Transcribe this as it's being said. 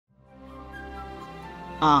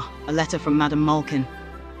Ah, a letter from Madame Malkin.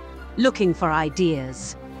 Looking for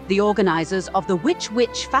ideas. The organizers of the Witch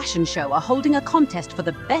fashion show are holding a contest for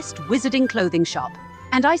the best wizarding clothing shop.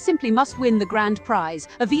 And I simply must win the grand prize,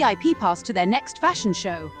 a VIP pass to their next fashion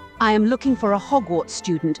show. I am looking for a Hogwarts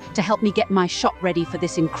student to help me get my shop ready for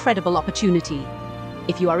this incredible opportunity.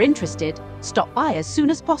 If you are interested, stop by as soon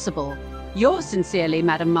as possible. Yours sincerely,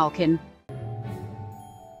 Madame Malkin.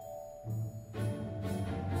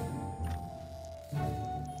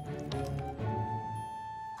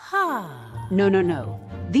 No.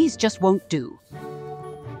 These just won't do.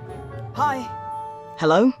 Hi.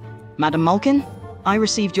 Hello, Madame Malkin? I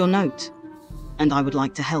received your note, and I would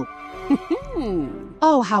like to help.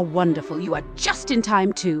 Oh, how wonderful. You are just in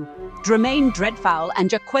time too. Dremaine Dreadfowl and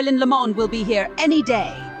Jaqueline Lamont will be here any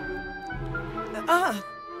day.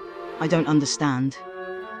 I don't understand.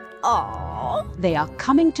 They are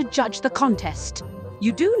coming to judge the contest.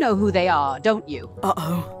 You do know who they are, don't you?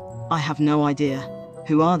 I have no idea.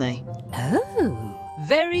 Who are they?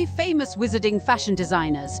 Very famous wizarding fashion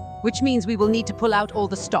designers, which means we will need to pull out all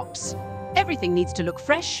the stops. Everything needs to look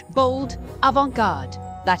fresh, bold, avant-garde.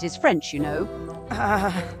 That is French, you know.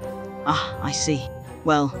 I see.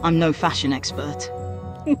 Well, I'm no fashion expert.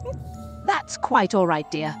 That's quite all right,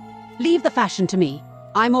 dear. Leave the fashion to me.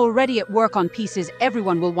 I'm already at work on pieces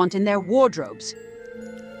everyone will want in their wardrobes.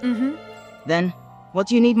 Then, what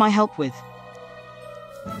do you need my help with?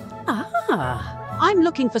 I'm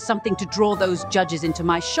looking for something to draw those judges into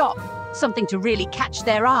my shop. Something to really catch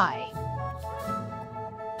their eye.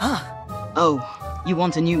 Oh, you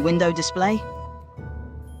want a new window display?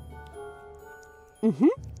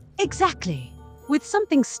 Exactly. With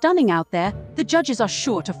something stunning out there, the judges are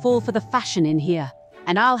sure to fall for the fashion in here.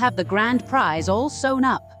 And I'll have the grand prize all sewn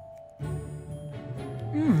up.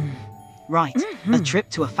 Right, a trip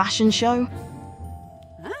to a fashion show?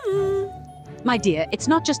 My dear, it's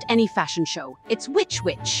not just any fashion show. It's Witch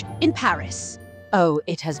in Paris. Oh,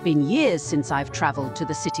 it has been years since I've traveled to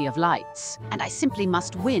the City of Lights, and I simply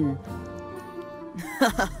must win.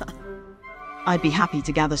 I'd be happy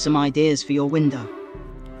to gather some ideas for your window.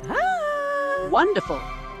 Wonderful.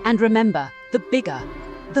 And remember, the bigger,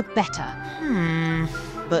 the better.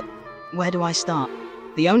 But where do I start?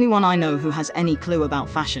 The only one I know who has any clue about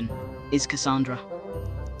fashion is Cassandra.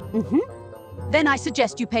 Then I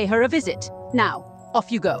suggest you pay her a visit. Now,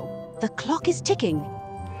 off you go. The clock is ticking.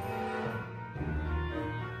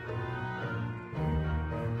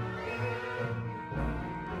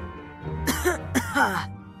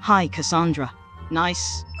 Hi, Cassandra.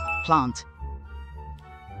 Nice plant.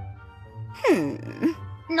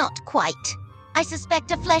 Not quite. I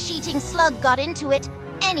suspect a flesh-eating slug got into it.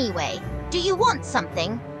 Anyway, do you want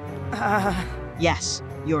something? Yes,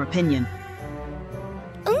 your opinion.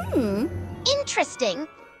 Interesting.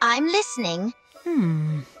 I'm listening.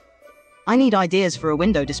 I need ideas for a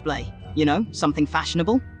window display. You know, something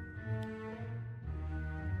fashionable.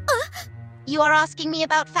 You are asking me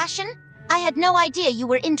about fashion? I had no idea you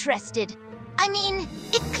were interested. I mean,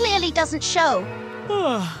 it clearly doesn't show.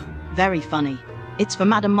 Very funny. It's for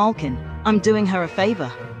Madame Malkin. I'm doing her a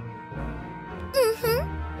favor.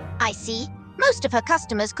 I see. Most of her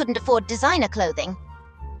customers couldn't afford designer clothing.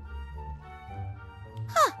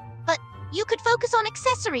 But you could focus on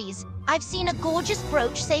accessories. I've seen a gorgeous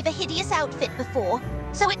brooch save a hideous outfit before,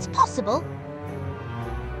 so it's possible.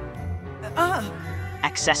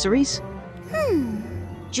 Accessories?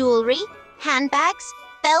 Jewelry, handbags,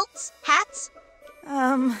 belts, hats.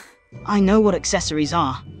 I know what accessories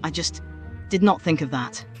are. I just did not think of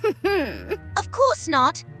that. Of course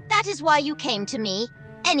not. That is why you came to me.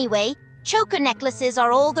 Anyway, choker necklaces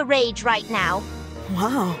are all the rage right now.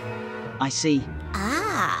 Wow. I see.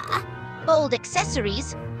 Bold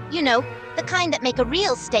accessories. You know, the kind that make a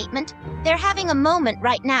real statement. They're having a moment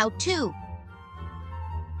right now, too.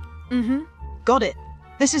 Got it.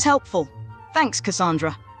 This is helpful. Thanks,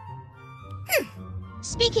 Cassandra.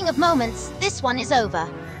 Speaking of moments, this one is over.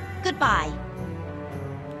 Goodbye.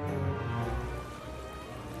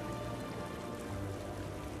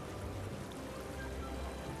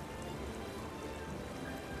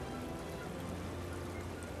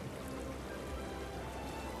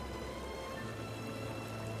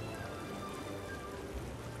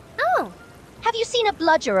 Oh, have you seen a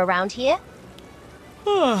bludger around here?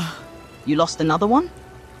 You lost another one?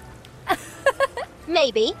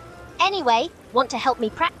 Maybe. Anyway, want to help me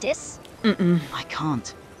practice? I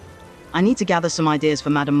can't. I need to gather some ideas for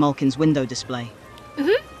Madame Malkin's window display.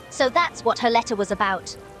 So that's what her letter was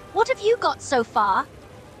about. What have you got so far?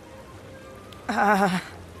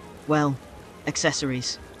 Well,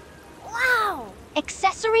 accessories. Wow!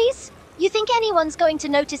 Accessories? You think anyone's going to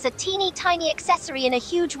notice a teeny tiny accessory in a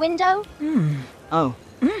huge window? Oh,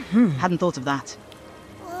 hadn't thought of that.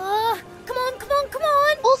 Come on, come on, come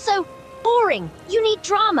on! Also, boring. You need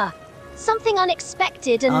drama. Something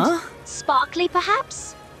unexpected and sparkly,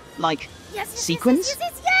 perhaps? Like, Yes, sequins?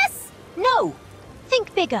 Yes! No!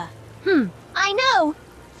 Think bigger. I know!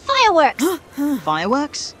 Fireworks!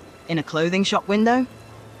 Fireworks? In a clothing shop window?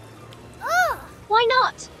 Why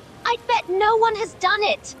not? I bet no one has done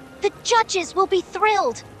it. The judges will be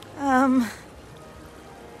thrilled.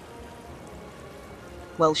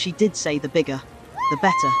 Well, she did say the bigger, the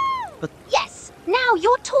better. But Yes! Now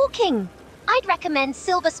you're talking! I'd recommend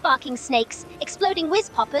silver sparking snakes, exploding whiz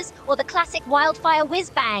poppers, or the classic wildfire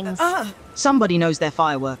whiz bangs. somebody knows their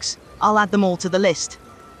fireworks. I'll add them all to the list.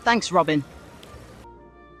 Thanks, Robin.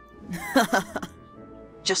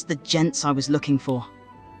 Just the gents I was looking for.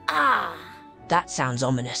 That sounds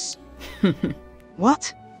ominous.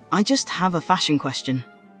 What? I just have a fashion question.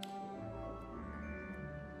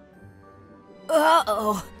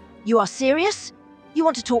 Uh-oh. You are serious? You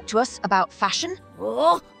want to talk to us about fashion?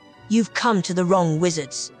 You've come to the wrong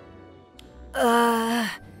wizards. We're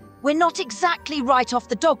not exactly right off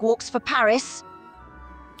the dog walks for Paris.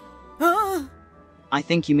 I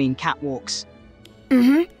think you mean catwalks.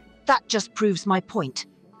 That just proves my point.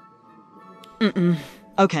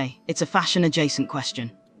 Okay, it's a fashion-adjacent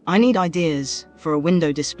question. I need ideas for a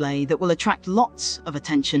window display that will attract lots of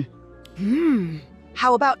attention.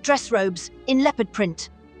 How about dress robes in leopard print?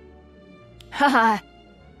 Haha.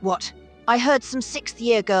 What? I heard some 6th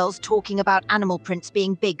year girls talking about animal prints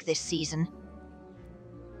being big this season.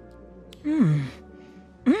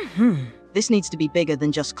 This needs to be bigger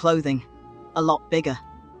than just clothing. A lot bigger.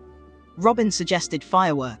 Robin suggested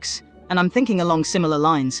fireworks, and I'm thinking along similar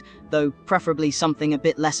lines, though preferably something a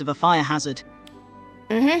bit less of a fire hazard.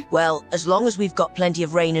 Well, as long as we've got plenty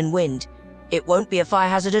of rain and wind, it won't be a fire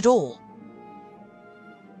hazard at all.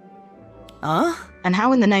 And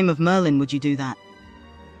how in the name of Merlin would you do that?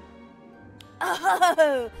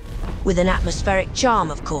 With an atmospheric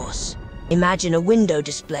charm, of course. Imagine a window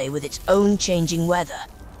display with its own changing weather.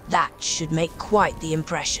 That should make quite the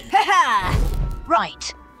impression.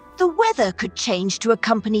 Right. The weather could change to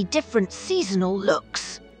accompany different seasonal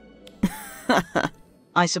looks.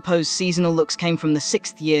 I suppose seasonal looks came from the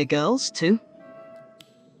 6th year girls, too?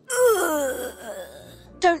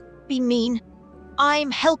 Don't be mean.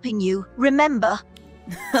 I'm helping you, remember?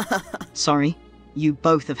 Sorry, you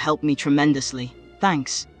both have helped me tremendously.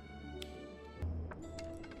 Thanks.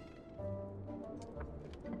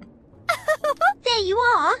 There you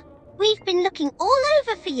are. We've been looking all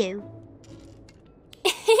over for you.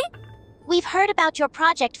 We've heard about your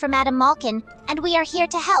project for Madame Malkin, and we are here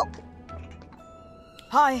to help.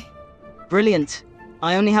 Hi. Brilliant.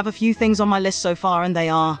 I only have a few things on my list so far, and they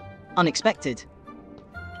are unexpected.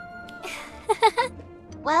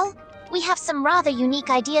 Well, we have some rather unique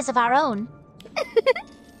ideas of our own.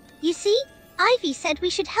 You see, Ivy said we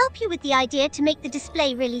should help you with the idea to make the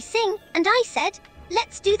display really sing, and I said,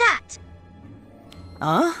 let's do that.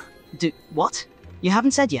 What? You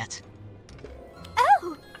haven't said yet?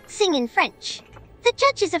 Oh, sing in French. The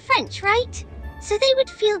judges are French, right? So they would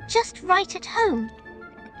feel just right at home.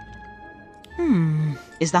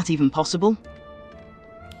 Is that even possible?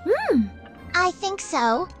 I think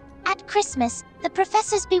so. At Christmas, the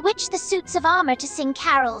professors bewitch the suits of armor to sing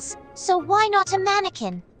carols, so why not a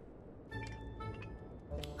mannequin?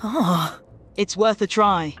 It's worth a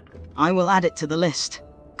try. I will add it to the list.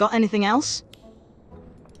 Got anything else?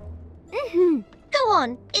 Go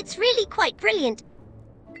on, it's really quite brilliant.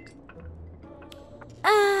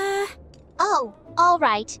 Oh, all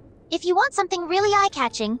right. If you want something really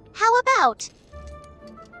eye-catching, how about...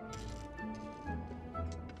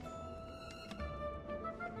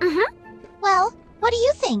 Well, what do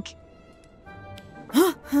you think?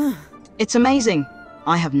 It's amazing.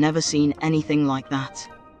 I have never seen anything like that.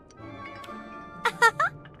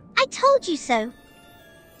 I told you so.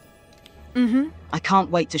 I can't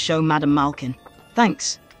wait to show Madame Malkin.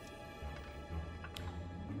 Thanks.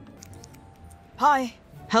 Hi.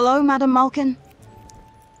 Hello, Madame Malkin.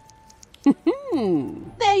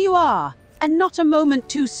 There you are, and not a moment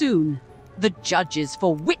too soon. The judges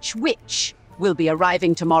for which witch will be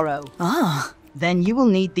arriving tomorrow. Then you will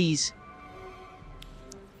need these.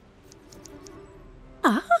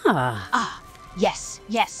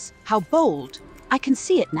 Yes, how bold. I can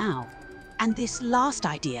see it now. And this last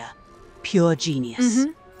idea, pure genius.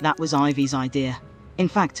 That was Ivy's idea. In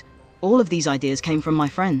fact, all of these ideas came from my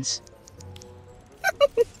friends.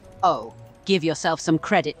 Oh, give yourself some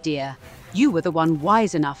credit, dear. You were the one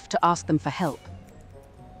wise enough to ask them for help.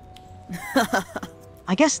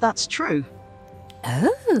 I guess that's true.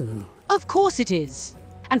 Oh. Of course it is.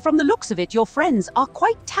 And from the looks of it, your friends are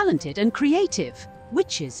quite talented and creative.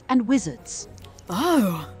 Witches and wizards.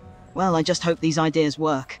 Oh. Well, I just hope these ideas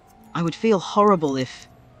work. I would feel horrible if...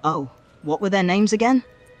 Oh, what were their names again?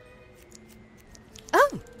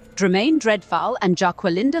 Oh. Dremaine Dreadfowl and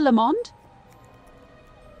Jacqueline de Lamond?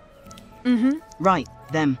 Right,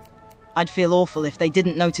 them. I'd feel awful if they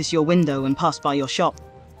didn't notice your window and passed by your shop.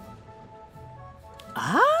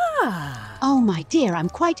 Ah! Oh, my dear, I'm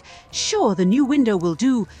quite sure the new window will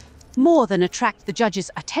do more than attract the judge's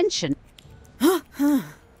attention.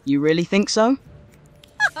 You really think so?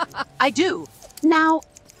 I do. Now,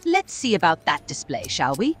 let's see about that display,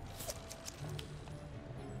 shall we?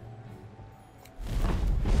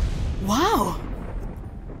 Wow!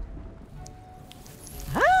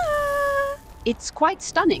 Ah! It's quite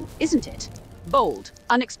stunning, isn't it? Bold,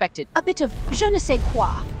 unexpected, a bit of je ne sais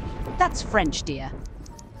quoi. That's French, dear.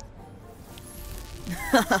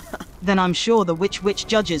 Then I'm sure the Witch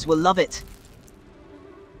judges will love it.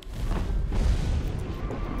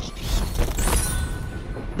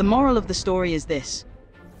 The moral of the story is this.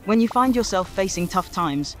 When you find yourself facing tough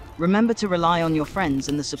times, remember to rely on your friends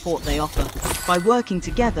and the support they offer. By working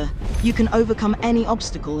together, you can overcome any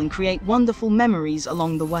obstacle and create wonderful memories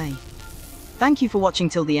along the way. Thank you for watching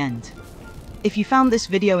till the end. If you found this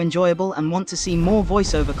video enjoyable and want to see more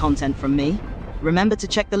voiceover content from me, remember to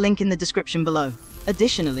check the link in the description below.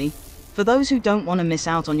 Additionally, for those who don't want to miss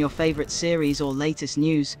out on your favorite series or latest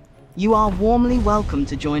news, you are warmly welcome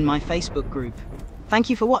to join my Facebook group. Thank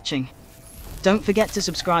you for watching. Don't forget to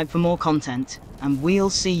subscribe for more content, and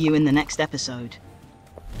we'll see you in the next episode.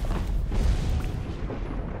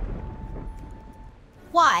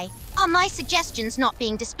 Why are my suggestions not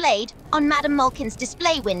being displayed on Madame Malkin's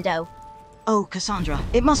display window? Oh, Cassandra,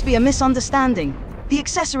 it must be a misunderstanding. The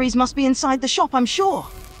accessories must be inside the shop, I'm sure.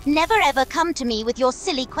 Never ever come to me with your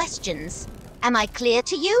silly questions. Am I clear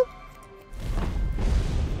to you?